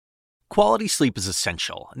Quality sleep is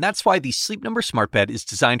essential, and that's why the Sleep Number Smart Bed is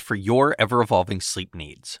designed for your ever-evolving sleep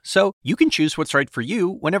needs. So you can choose what's right for you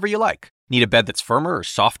whenever you like. Need a bed that's firmer or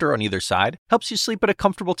softer on either side? Helps you sleep at a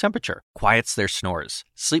comfortable temperature, quiets their snores.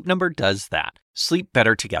 Sleep Number does that. Sleep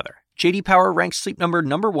better together. J.D. Power ranks Sleep Number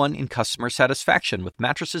 #1 in customer satisfaction with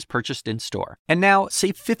mattresses purchased in-store. And now,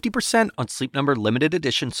 save 50% on Sleep Number limited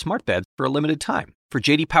edition smart beds for a limited time. For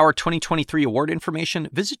J.D. Power 2023 award information,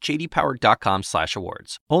 visit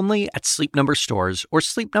jdpower.com/awards. Only at Sleep Number stores or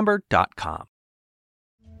sleepnumber.com.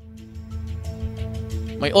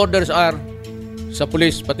 My orders are sa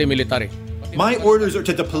police pati military. My orders are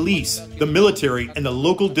to the police, the military, and the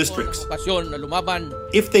local districts.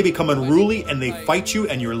 If they become unruly and they fight you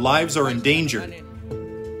and your lives are endangered,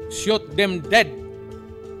 shoot them dead.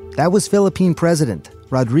 That was Philippine President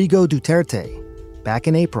Rodrigo Duterte back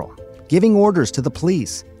in April, giving orders to the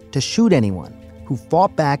police to shoot anyone who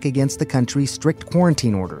fought back against the country's strict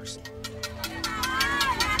quarantine orders.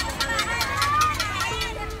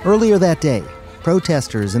 Earlier that day,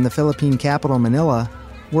 protesters in the Philippine capital Manila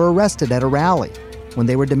were arrested at a rally when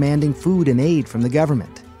they were demanding food and aid from the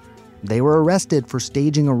government. They were arrested for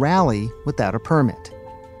staging a rally without a permit.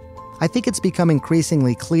 I think it's become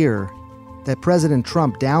increasingly clear that President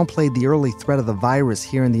Trump downplayed the early threat of the virus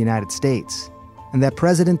here in the United States, and that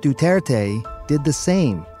President Duterte did the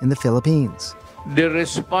same in the Philippines. The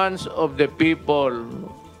response of the people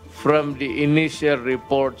from the initial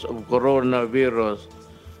reports of coronavirus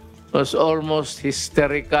was almost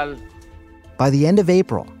hysterical. By the end of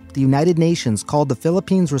April, the United Nations called the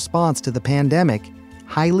Philippines' response to the pandemic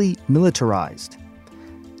highly militarized.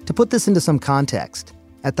 To put this into some context,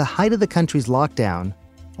 at the height of the country's lockdown,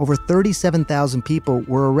 over 37,000 people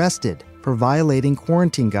were arrested for violating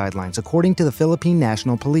quarantine guidelines, according to the Philippine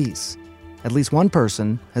National Police. At least one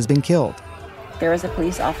person has been killed. There was a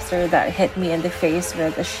police officer that hit me in the face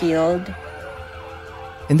with a shield.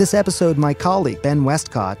 In this episode, my colleague, Ben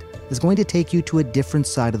Westcott, is going to take you to a different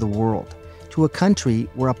side of the world, to a country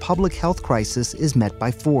where a public health crisis is met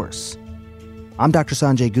by force. I'm Dr.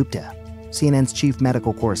 Sanjay Gupta, CNN's chief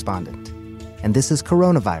medical correspondent, and this is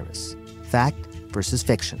Coronavirus, Fact versus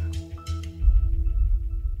Fiction.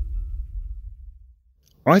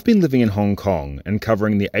 I've been living in Hong Kong and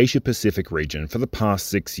covering the Asia-Pacific region for the past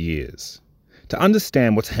 6 years. To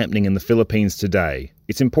understand what's happening in the Philippines today,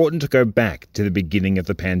 it's important to go back to the beginning of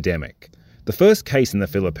the pandemic. The first case in the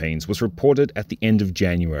Philippines was reported at the end of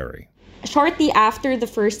January. Shortly after the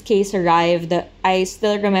first case arrived, I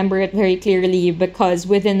still remember it very clearly because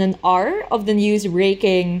within an hour of the news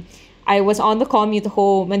breaking, I was on the commute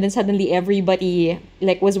home and then suddenly everybody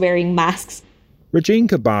was wearing masks. Regine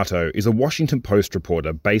Cabato is a Washington Post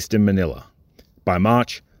reporter based in Manila. By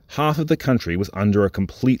March, half of the country was under a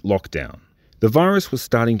complete lockdown. The virus was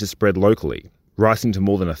starting to spread locally, rising to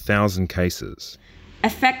more than 1,000 cases.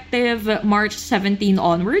 Effective March 17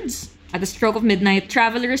 onwards, at the stroke of midnight,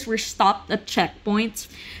 travelers were stopped at checkpoints.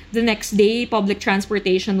 The next day, public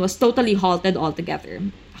transportation was totally halted altogether.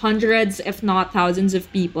 Hundreds, if not thousands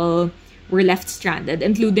of people were left stranded,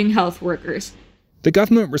 including health workers. The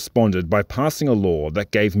government responded by passing a law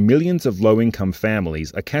that gave millions of low-income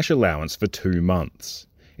families a cash allowance for 2 months.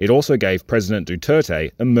 It also gave President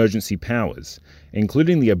Duterte emergency powers,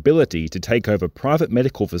 including the ability to take over private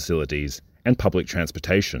medical facilities and public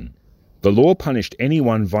transportation. The law punished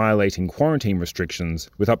anyone violating quarantine restrictions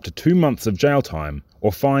with up to 2 months of jail time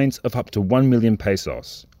or fines of up to 1 million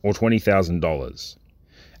pesos, or $20,000.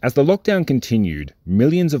 As the lockdown continued,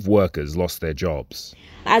 millions of workers lost their jobs.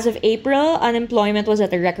 As of April, unemployment was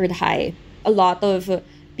at a record high. A lot of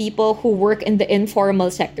people who work in the informal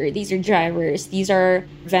sector, these are drivers, these are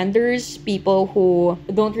vendors, people who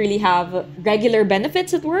don't really have regular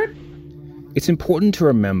benefits at work. It's important to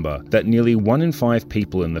remember that nearly 1 in 5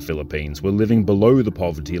 people in the Philippines were living below the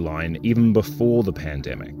poverty line even before the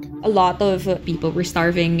pandemic. A lot of people were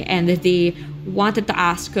starving and they wanted to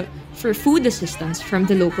ask for food assistance from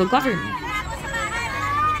the local government.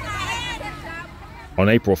 On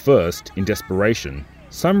April 1st, in desperation,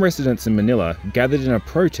 some residents in Manila gathered in a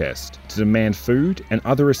protest to demand food and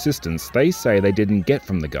other assistance they say they didn't get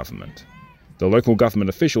from the government. The local government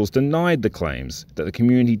officials denied the claims that the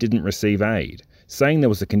community didn't receive aid, saying there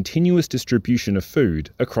was a continuous distribution of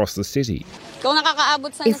food across the city.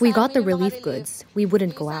 If we got the relief goods, we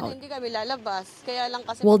wouldn't go out.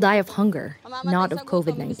 We'll die of hunger, not of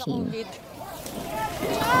COVID-19.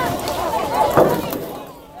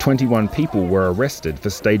 21 people were arrested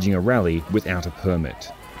for staging a rally without a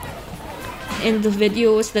permit. In the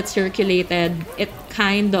videos that circulated, it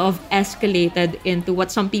kind of escalated into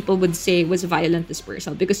what some people would say was violent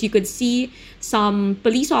dispersal, because you could see some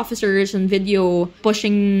police officers in video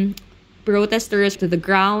pushing protesters to the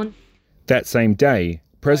ground. That same day,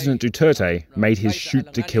 President Duterte made his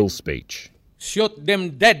shoot-to-kill speech. Shoot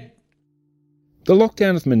them dead. The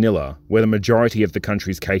lockdown of Manila, where the majority of the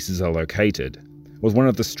country's cases are located, was one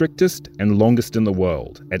of the strictest and longest in the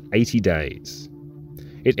world, at 80 days.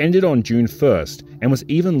 It ended on June 1st and was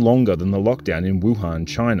even longer than the lockdown in Wuhan,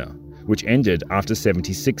 China, which ended after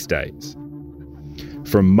 76 days.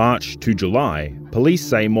 From March to July, police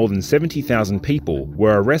say more than 70,000 people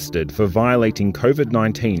were arrested for violating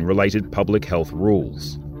COVID-19 related public health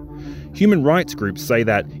rules. Human rights groups say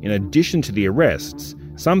that, in addition to the arrests,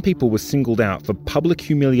 some people were singled out for public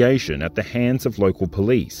humiliation at the hands of local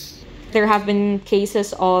police. There have been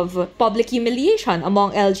cases of public humiliation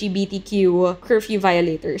among LGBTQ curfew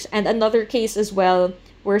violators, and another case as well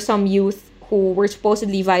where some youth who were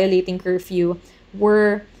supposedly violating curfew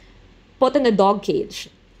were put in a dog cage.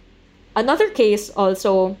 Another case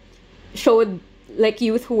also showed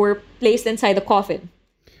youth who were placed inside a coffin.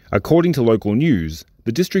 According to local news,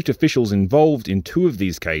 the district officials involved in 2 of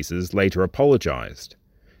these cases later apologised.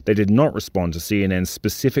 They did not respond to CNN's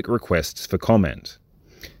specific requests for comment.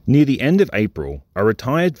 Near the end of April, a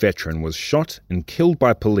retired veteran was shot and killed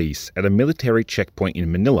by police at a military checkpoint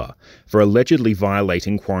in Manila for allegedly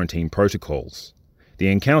violating quarantine protocols. The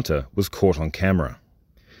encounter was caught on camera.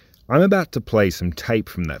 I'm about to play some tape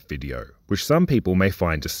from that video, which some people may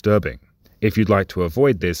find disturbing. If you'd like to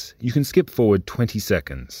avoid this, you can skip forward 20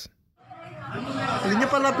 seconds. Linya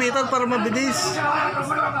palapitan para mabilis.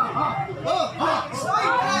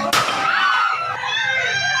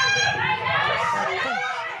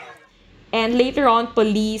 And later on,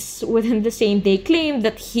 police within the same day claimed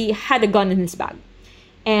that he had a gun in his bag.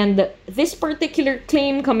 And this particular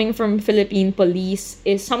claim coming from Philippine police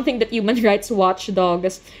is something that human rights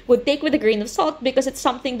watchdogs would take with a grain of salt because it's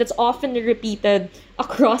something that's often repeated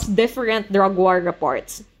across different drug war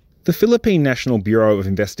reports. The Philippine National Bureau of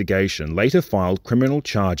Investigation later filed criminal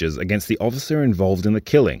charges against the officer involved in the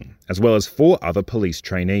killing, as well as 4 other police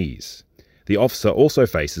trainees. The officer also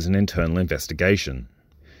faces an internal investigation.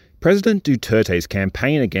 President Duterte's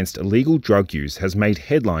campaign against illegal drug use has made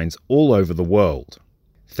headlines all over the world.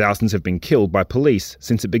 Thousands have been killed by police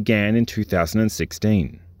since it began in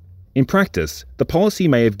 2016. In practice, the policy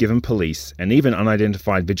may have given police and even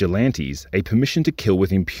unidentified vigilantes a permission to kill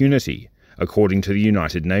with impunity, according to the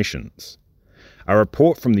United Nations. A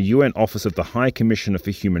report from the UN Office of the High Commissioner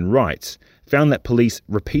for Human Rights found that police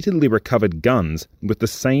repeatedly recovered guns with the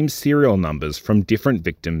same serial numbers from different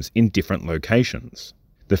victims in different locations.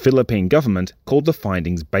 The Philippine government called the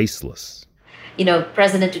findings baseless. You know,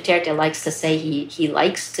 President Duterte likes to say he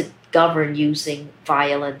likes to govern using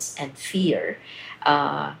violence and fear.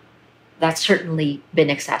 That's certainly been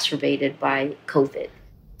exacerbated by COVID.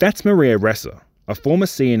 That's Maria Ressa, a former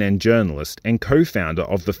CNN journalist and co-founder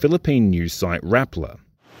of the Philippine news site Rappler.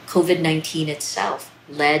 COVID-19 itself,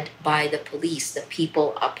 led by the police, the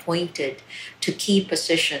people appointed to key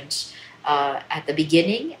positions at the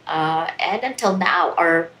beginning and until now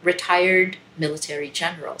are retired military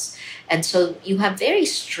generals. And so you have very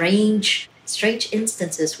strange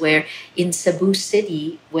instances where in Cebu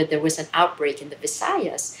City, where there was an outbreak in the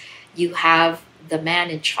Visayas, you have the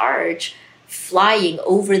man in charge flying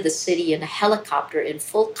over the city in a helicopter in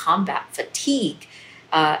full combat fatigue,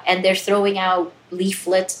 and they're throwing out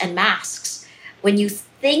leaflets and masks. When you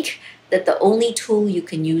think that the only tool you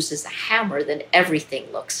can use is a hammer, then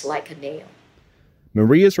everything looks like a nail.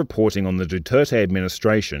 Maria's reporting on the Duterte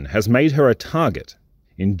administration has made her a target.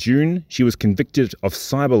 In June, she was convicted of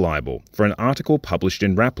cyber libel for an article published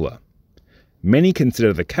in Rappler. Many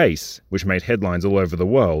consider the case, which made headlines all over the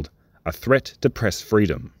world, a threat to press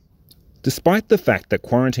freedom. Despite the fact that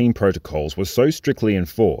quarantine protocols were so strictly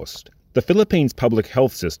enforced, the Philippines' public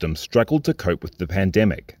health system struggled to cope with the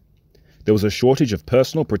pandemic. There was a shortage of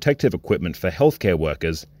personal protective equipment for healthcare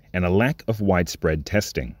workers and a lack of widespread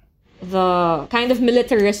testing. The kind of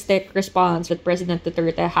militaristic response that President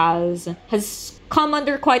Duterte has come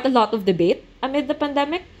under quite a lot of debate amid the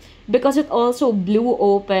pandemic because it also blew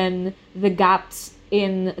open the gaps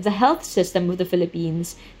in the health system of the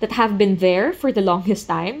Philippines that have been there for the longest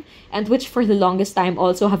time and which for the longest time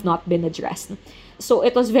also have not been addressed. So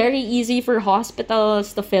it was very easy for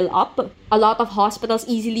hospitals to fill up. A lot of hospitals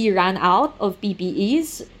easily ran out of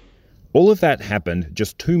PPEs. All of that happened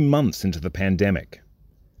just 2 months into the pandemic.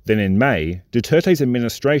 Then in May, Duterte's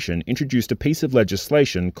administration introduced a piece of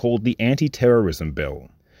legislation called the Anti-Terrorism Bill.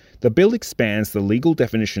 The bill expands the legal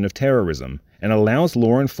definition of terrorism and allows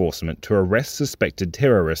law enforcement to arrest suspected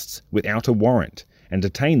terrorists without a warrant and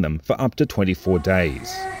detain them for up to 24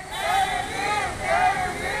 days.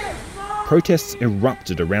 Protests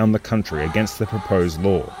erupted around the country against the proposed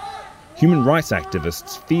law. Human rights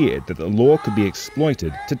activists feared that the law could be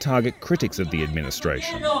exploited to target critics of the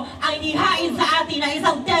administration.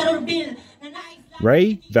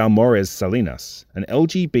 Ray Valmores Salinas, an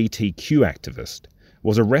LGBTQ activist,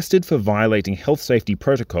 was arrested for violating health safety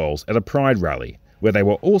protocols at a pride rally, where they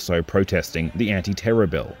were also protesting the anti-terror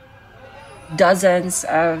bill. Dozens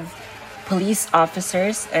of police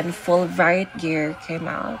officers in full riot gear came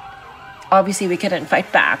out. Obviously, we couldn't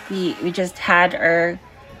fight back. We just had our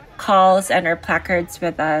calls and our placards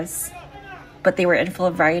with us, but they were in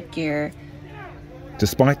full riot gear.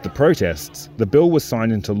 Despite the protests, the bill was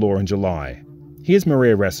signed into law in July. Here's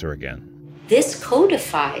Maria Ressa again. This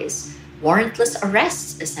codifies warrantless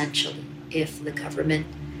arrests, essentially, if the government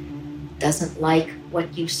doesn't like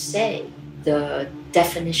what you say. The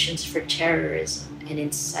definitions for terrorism and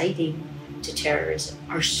inciting to terrorism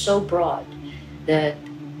are so broad that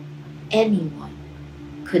anyone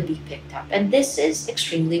could be picked up. And this is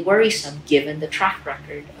extremely worrisome given the track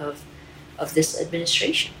record of this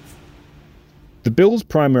administration. The bill's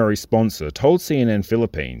primary sponsor told CNN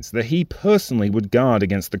Philippines that he personally would guard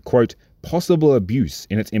against the, quote, possible abuse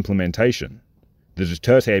in its implementation. The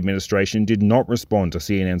Duterte administration did not respond to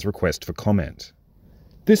CNN's request for comment.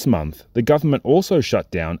 This month, the government also shut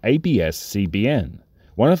down ABS-CBN,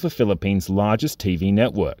 one of the Philippines' largest TV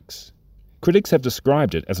networks. Critics have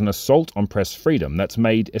described it as an assault on press freedom that's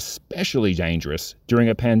made especially dangerous during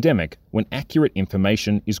a pandemic when accurate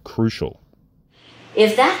information is crucial.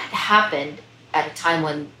 If that had happened at a time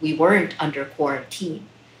when we weren't under quarantine,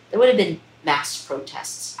 there would have been mass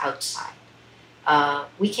protests outside.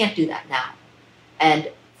 We can't do that now.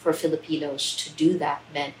 And for Filipinos to do that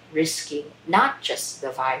meant risking not just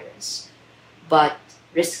the virus, but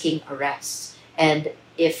risking arrest. And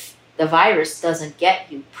if the virus doesn't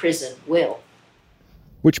get you, prison will.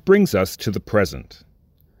 Which brings us to the present.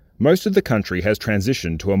 Most of the country has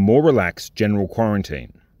transitioned to a more relaxed general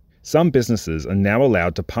quarantine. Some businesses are now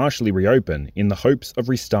allowed to partially reopen in the hopes of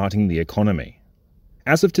restarting the economy.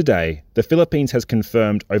 As of today, the Philippines has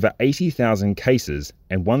confirmed over 80,000 cases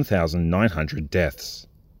and 1,900 deaths.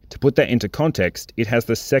 To put that into context, it has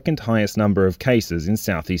the second highest number of cases in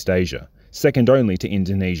Southeast Asia, second only to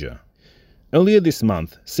Indonesia. Earlier this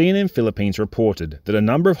month, CNN Philippines reported that a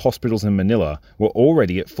number of hospitals in Manila were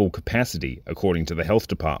already at full capacity, according to the health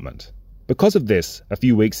department. Because of this, a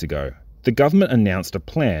few weeks ago, the government announced a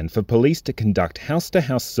plan for police to conduct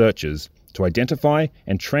house-to-house searches to identify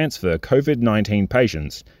and transfer COVID-19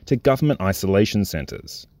 patients to government isolation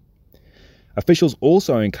centres. Officials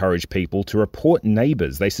also encourage people to report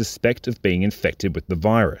neighbours they suspect of being infected with the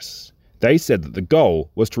virus. They said that the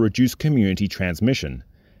goal was to reduce community transmission,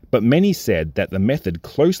 but many said that the method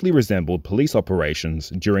closely resembled police operations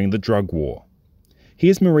during the drug war.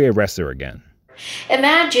 Here's Maria Ressa again.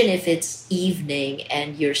 Imagine if it's evening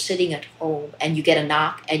and you're sitting at home and you get a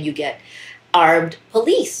knock and you get armed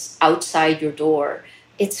police outside your door.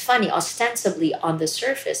 It's funny, ostensibly on the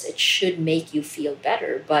surface, it should make you feel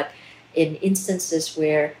better, but in instances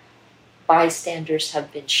where bystanders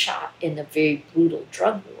have been shot in a very brutal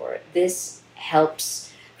drug war, this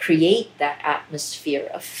helps create that atmosphere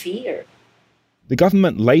of fear. The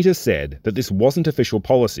government later said that this wasn't official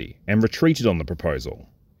policy and retreated on the proposal.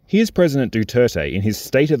 Here's President Duterte in his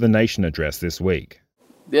State of the Nation address this week.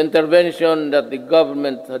 The intervention that the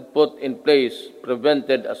government had put in place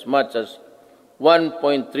prevented as much as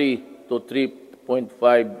 1.3 to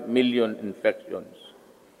 3.5 million infections.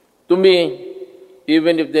 To me,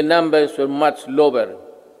 even if the numbers were much lower,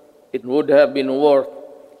 it would have been worth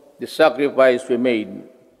the sacrifice we made.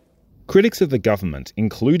 Critics of the government,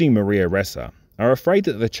 including Maria Ressa, are afraid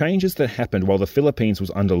that the changes that happened while the Philippines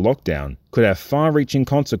was under lockdown could have far-reaching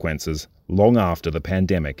consequences long after the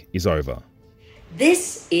pandemic is over.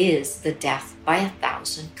 This is the death by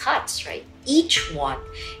 1,000 cuts, right? Each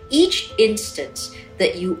instance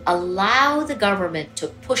that you allow the government to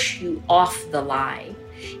push you off the line,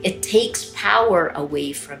 it takes power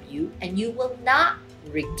away from you and you will not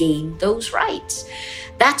regain those rights.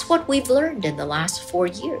 That's what we've learned in the last 4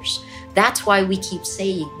 years. That's why we keep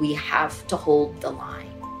saying we have to hold the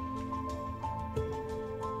line.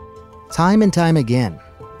 Time and time again,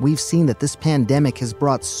 we've seen that this pandemic has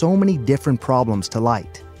brought so many different problems to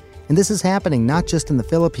light. And this is happening not just in the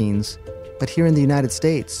Philippines, but here in the United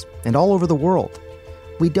States and all over the world.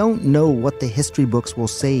 We don't know what the history books will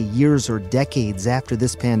say years or decades after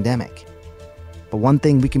this pandemic. But one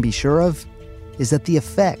thing we can be sure of is that the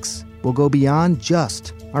effects will go beyond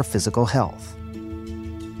just our physical health.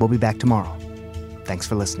 We'll be back tomorrow. Thanks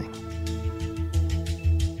for listening.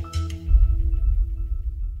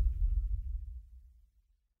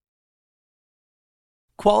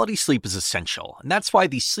 Quality sleep is essential, and that's why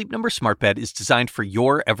the Sleep Number Smart Bed is designed for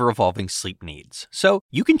your ever-evolving sleep needs. So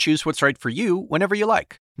you can choose what's right for you whenever you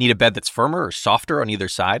like. Need a bed that's firmer or softer on either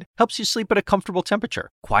side? Helps you sleep at a comfortable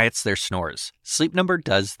temperature. Quiets their snores. Sleep Number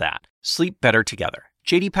does that. Sleep better together.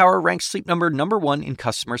 J.D. Power ranks Sleep Number #1 in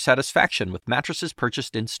customer satisfaction with mattresses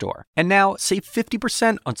purchased in-store. And now, save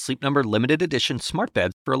 50% on Sleep Number limited edition smart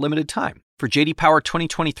beds for a limited time. For J.D. Power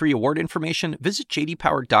 2023 award information, visit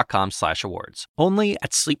jdpower.com/awards. Only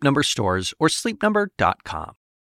at Sleep Number stores or sleepnumber.com.